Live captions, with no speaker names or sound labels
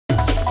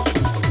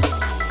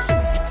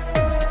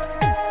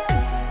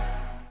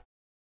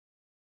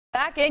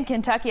Back in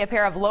Kentucky, a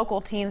pair of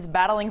local teams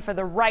battling for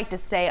the right to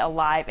stay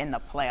alive in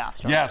the playoffs.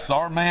 Yes,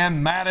 our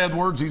man Matt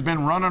Edwards, he's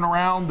been running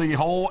around the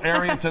whole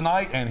area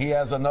tonight, and he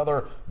has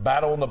another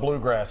battle in the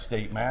Bluegrass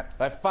State, Matt.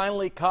 I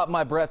finally caught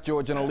my breath,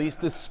 George and Elise.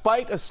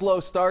 Despite a slow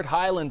start,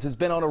 Highlands has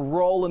been on a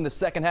roll in the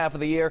second half of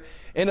the year,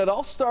 and it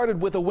all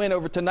started with a win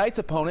over tonight's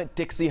opponent,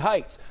 Dixie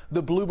Heights.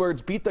 The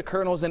Bluebirds beat the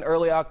Colonels in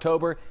early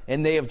October,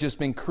 and they have just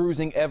been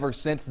cruising ever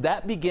since.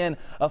 That began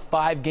a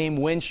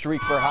 5-game win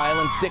streak for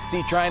Highlands.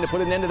 Dixie trying to put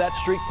an end to that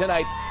streak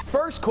tonight.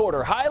 First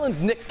quarter, Highlands'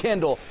 Nick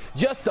Kendall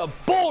just a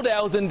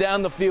bulldozing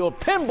down the field.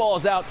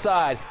 Pinballs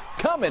outside.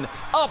 Coming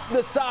up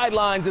the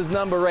sidelines is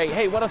number 8.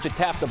 Hey, why don't you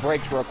tap the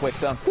brakes real quick,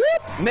 son?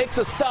 Whoop! Makes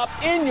a stop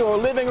in your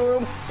living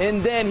room,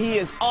 and then he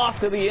is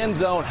off to the end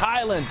zone.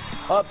 Highlands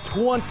up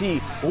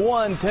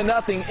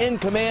 21-0 in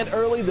command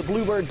early. The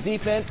Bluebirds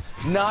defense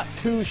not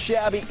too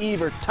shabby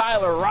either.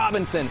 Tyler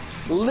Robinson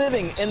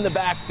living in the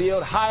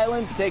backfield.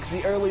 Highlands takes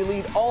the early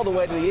lead all the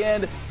way to the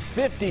end.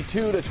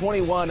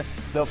 52-21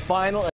 the final.